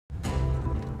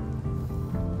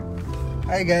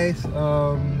Hi guys,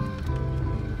 punta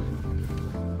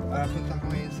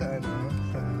ko ngayon sa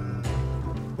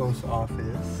post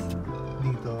office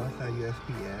dito sa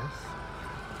USPS.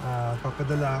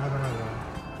 Papadala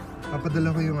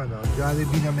ko yung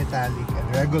Jollibee na metallic and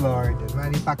regular, then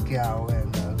Manny Pacquiao and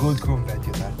Gold Chrome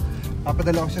Vegeta.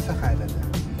 Papadala ko siya sa Canada.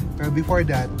 Pero before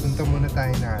that, punta muna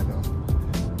tayo ng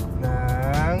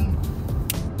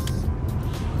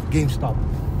GameStop.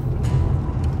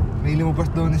 May lumabas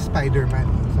doon ni Spider-Man.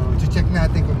 So, check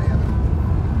natin kung meron.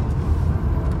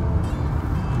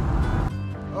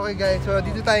 Okay guys, so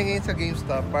dito tayo ngayon sa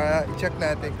GameStop para i-check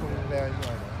natin kung meron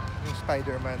yung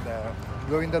Spider-Man na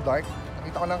glow in the dark.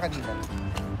 Nakita ko lang kanina.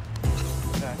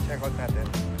 Check out natin.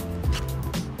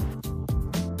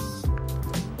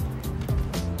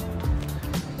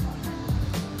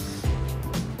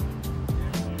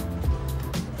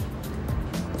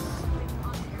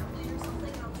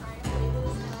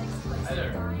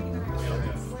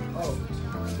 Oh,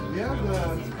 do you have the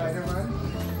Spider-Man?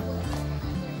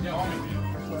 Yeah, I'll make you.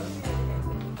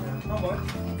 How much?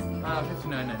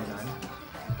 $59.99.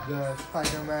 The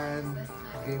Spider-Man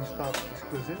GameStop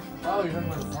Exclusive? Oh, you're talking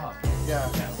about the pop. Yeah.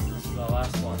 Yes, this is the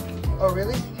last one. Oh,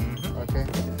 really? Mm-hmm. Okay.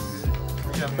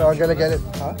 So I'm gonna get it.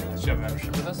 Huh? Do you have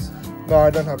membership with us? No, I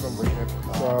don't have membership.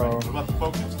 So. What about the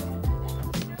Focus?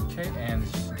 Okay, and this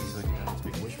is just in case you'd like to donate to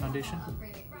Make-A-Wish Foundation.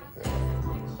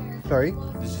 Sorry?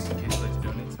 This is just in case you'd like to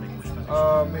donate to Make-A-Wish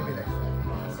Foundation. Maybe next time.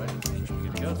 Alright, you should be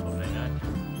good to go. It's $12.99.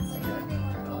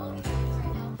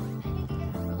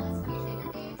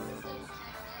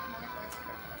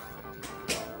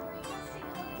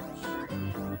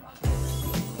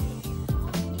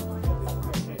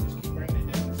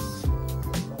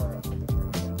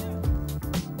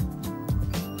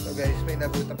 So guys, may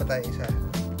nabutan pa tayo isa.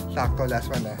 Sakto, last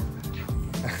one na.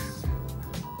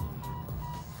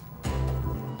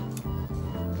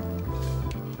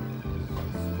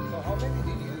 So how many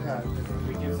did you have?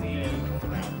 We can see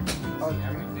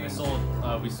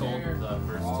we sold the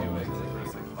first two in the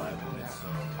first like 5 minutes, so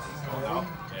it's going out.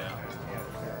 Yeah.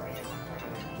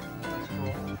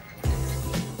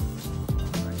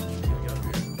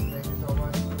 Thank you so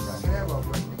much. Can I have one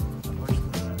more?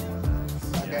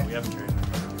 Yeah, we haven't traded.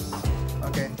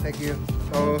 Okay, thank you.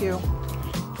 So, Thank you.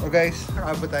 So guys,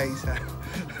 nakabot tayo isa.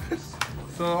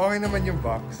 So okay naman yung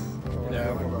box. So, wala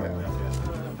akong problema.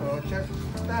 So check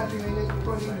natin ngayon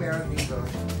kung yung meron dito.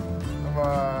 Ang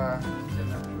mga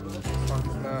box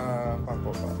na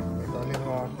Funko Pop. May Tony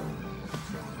Hawk.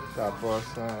 Tapos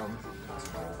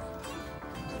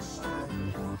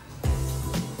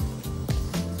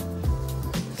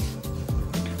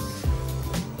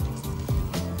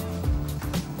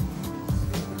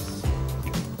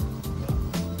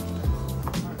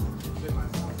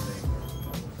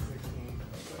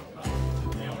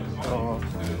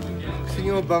gusto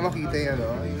nyo ba makita yung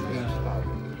yung GameStop?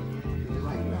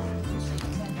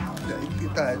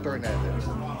 Tour natin.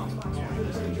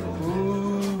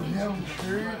 Ooh, yung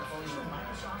shirt.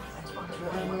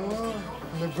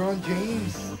 LeBron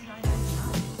James.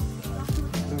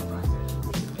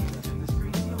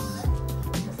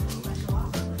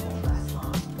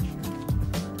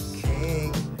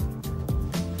 King.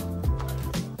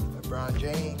 LeBron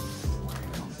James.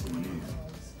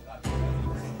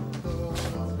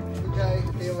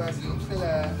 Ito yung mga games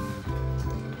nila.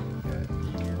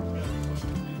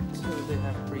 So they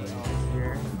have pre-owned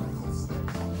here.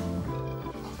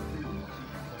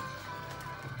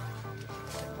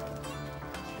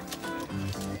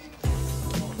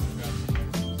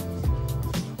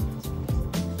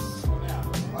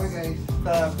 Okay guys,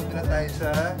 punta na tayo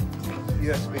sa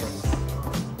USPS.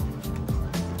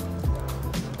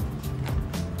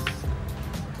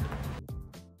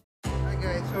 Hi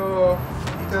guys, so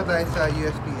dito na tayo sa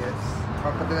USPS.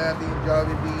 Papadala natin yung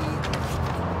Jollibee,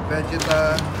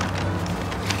 Vegeta,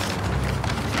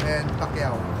 and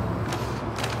Pacquiao.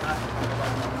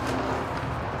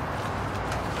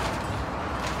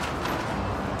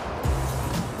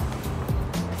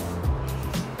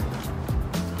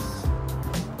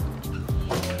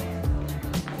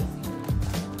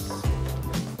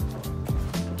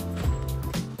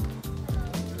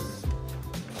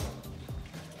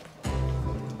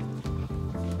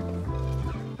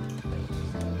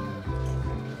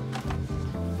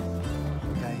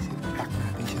 Guys, i-pack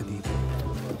natin siya dito.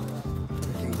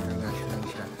 Kasi international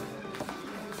siya.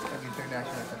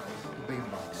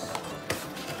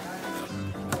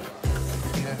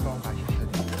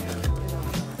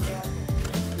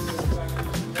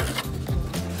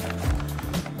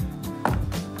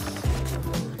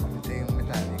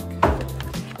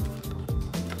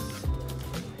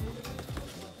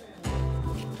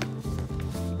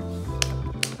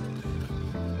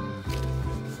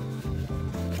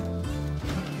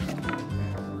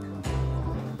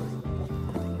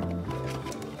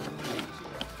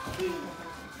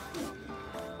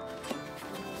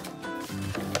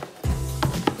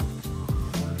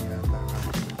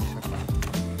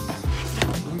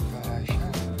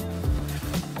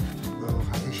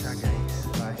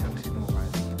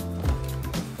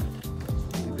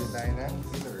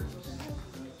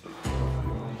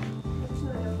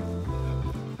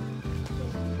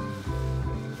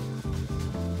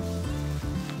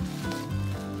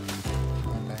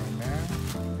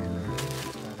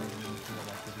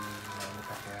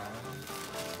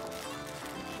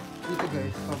 Dito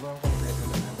guys, sobrang kompleto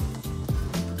na lang.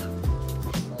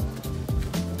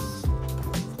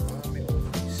 May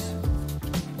office.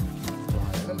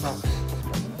 Ilang box?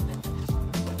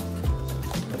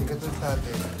 Hindi ka doon sa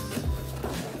atin.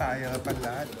 Tayo pa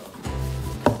lahat.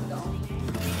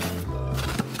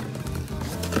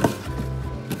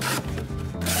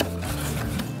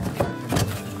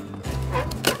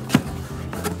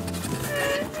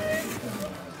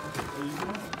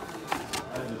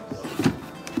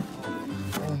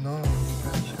 Oh no, hindi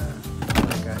ka siya.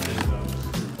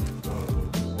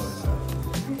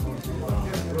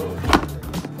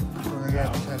 Kaya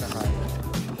siya nakain.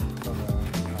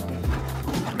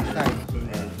 Tayo.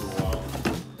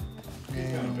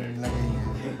 Yung lagay niya.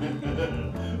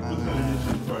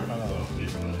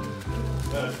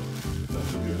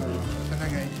 Ito na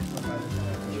guys.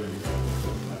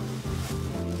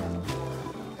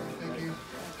 Thank you.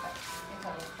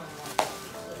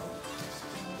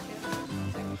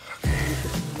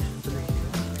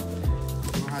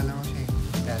 Mahala ko siya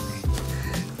dati.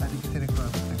 Dati kasi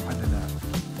nagpadala ako.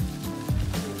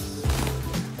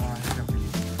 Mukha siya sa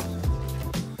Pilipinas.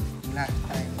 Last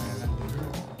time na lang dito,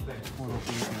 puro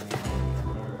Pilipinas.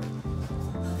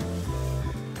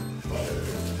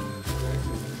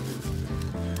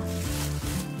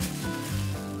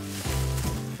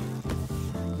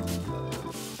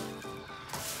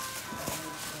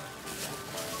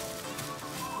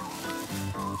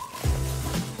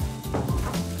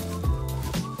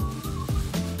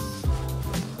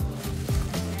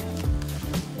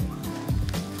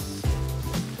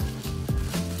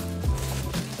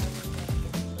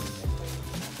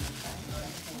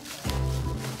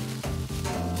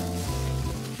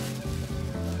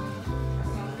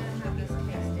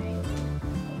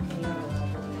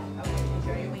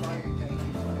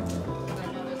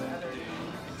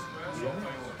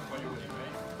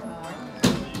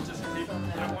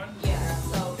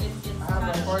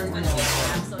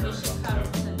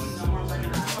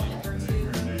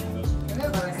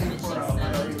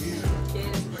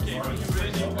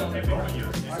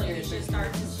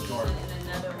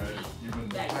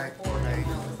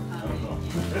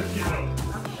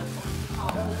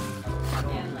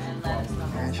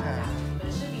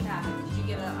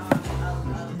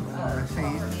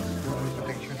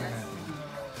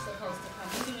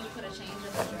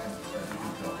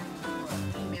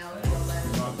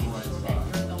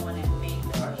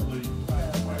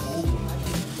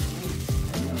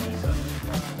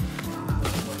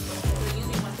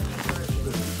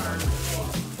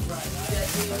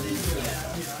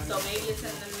 So maybe it's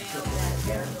in the mail that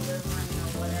they're delivering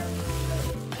or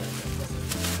whatever.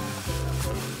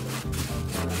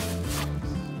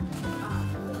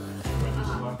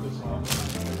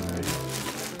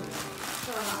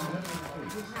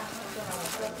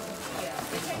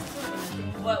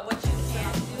 But what you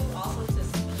can do also to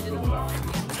speed it along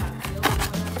and have billing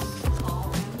call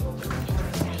them or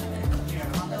entertainment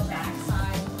on the back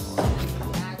side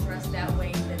the address that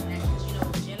way the next because you know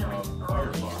we generate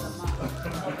early in the month.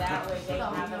 So that way they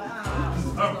have it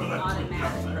automatically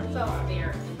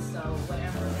there and so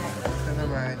whatever that is. Ito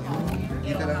naman,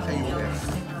 dito lang sa US.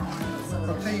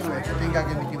 Pag sa US, ito yung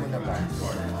gagamitin mo na ba?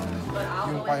 But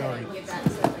I'll Yung go ahead priority. and give that to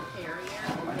the carrier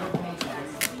and they'll pay that.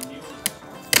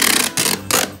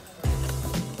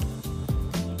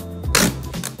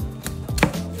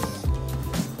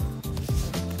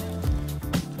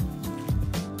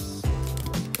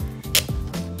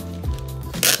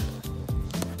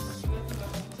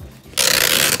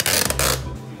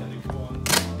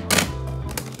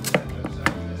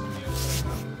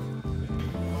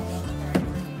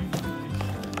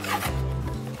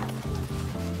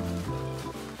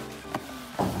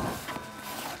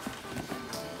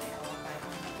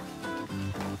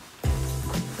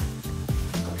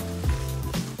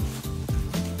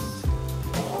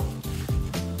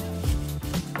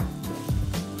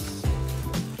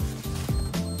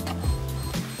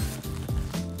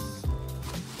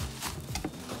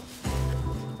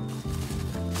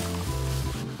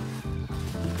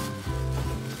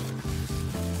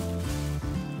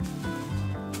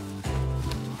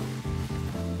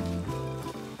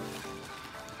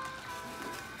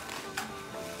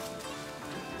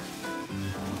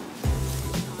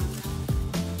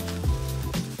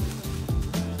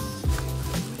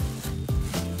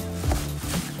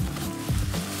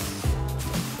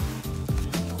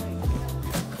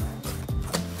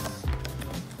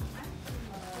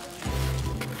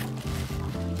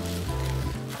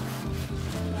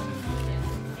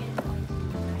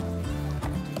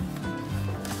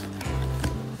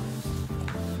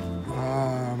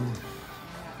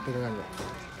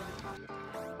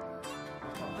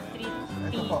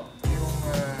 Ito po, yung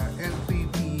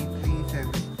LPP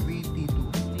 373T2.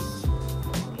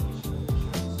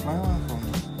 Mga phone.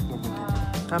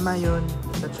 Tama yun.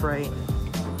 That's right.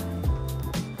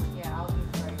 Yeah, I'll be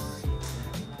priority.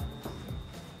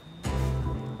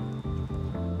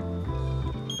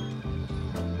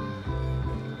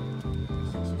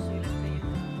 Susulat ko yung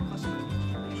customer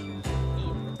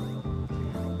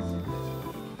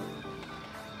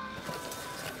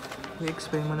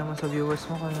I-explain mo naman sa viewers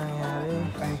mo kung ano nangyari.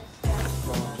 Ay,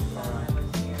 so,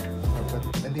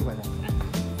 hindi ba na?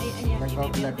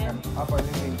 Nag-vlog ka. Apo, ano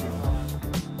yung video?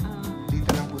 Dito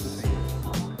lang po ito sa iyo.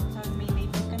 Sabi may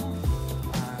label ka na.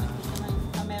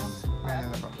 Meron. Meron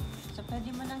na po. So,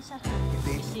 pwede mo lang sa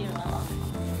I-tape. zero.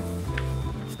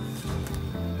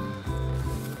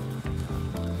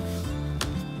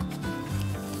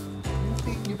 Yung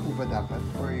tape niyo po ba dapat?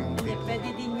 Or yung Hindi, tape? pwede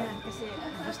din yan. Kasi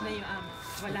ubos na yung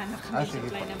wala na kami Sige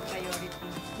supply po. ng priority.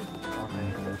 Okay.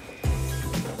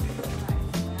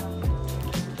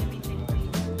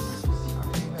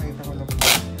 Okay, nakita ko lang po.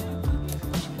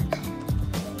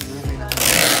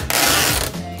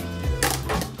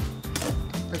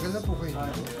 Tagal na po kayo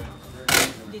dito.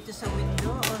 Dito sa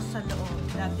window o sa loob.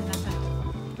 Dati nasa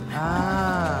loob.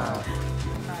 Ah!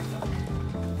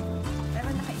 Pero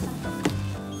naka-isang taon.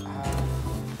 Ah,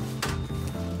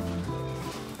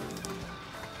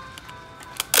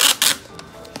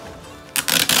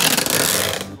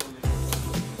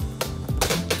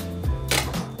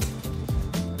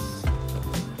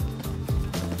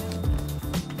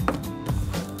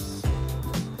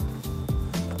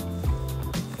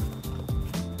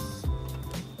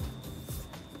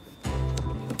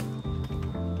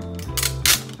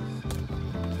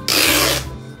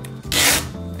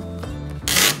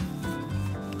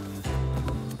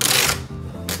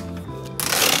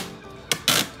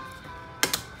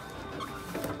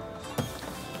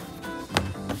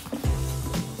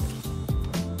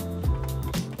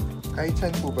 kahit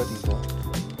saan po ba dito?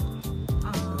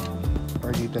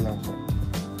 Or dito lang po?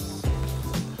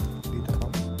 Dito po.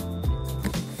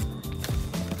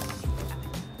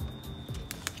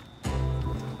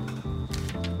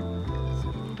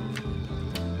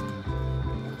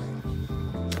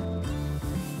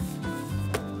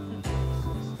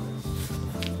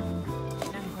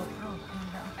 Ng GoPro.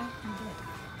 Ay, hindi.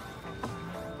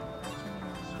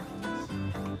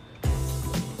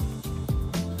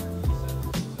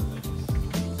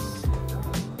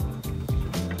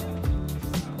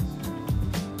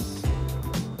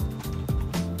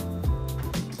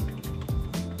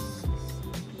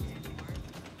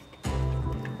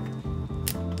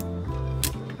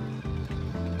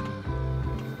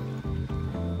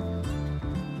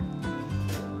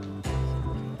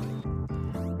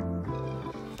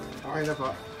 Okay na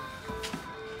po.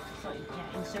 So,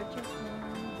 yeah, insert your phone.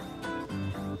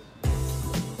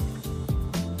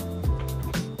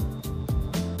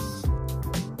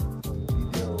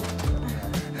 Video.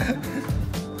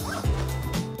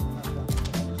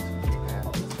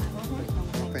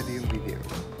 So, pwede yung video.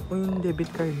 O yung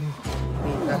debit card mo.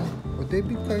 Ah, o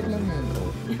debit card lang yan.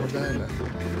 O, wala na.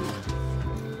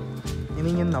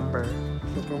 Yun yung number.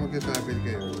 So, kung magsasabi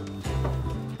kayo,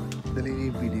 dali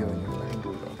niyo yung video niyo. Laking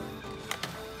tulong.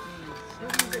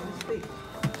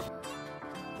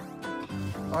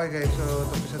 Okay guys, so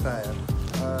tapos na tayo.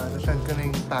 Nasend ko na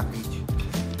yung package.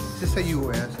 Isa sa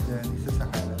US, then isa sa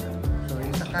Canada. So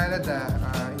yung sa Canada,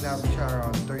 inabot siya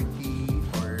around $30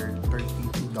 or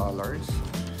 $32.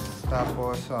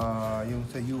 Tapos yung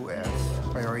sa US,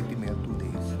 priority mail 2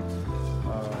 days.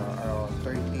 Around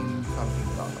 13 something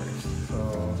dollars.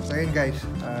 So yun guys,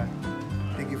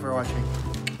 thank you for watching.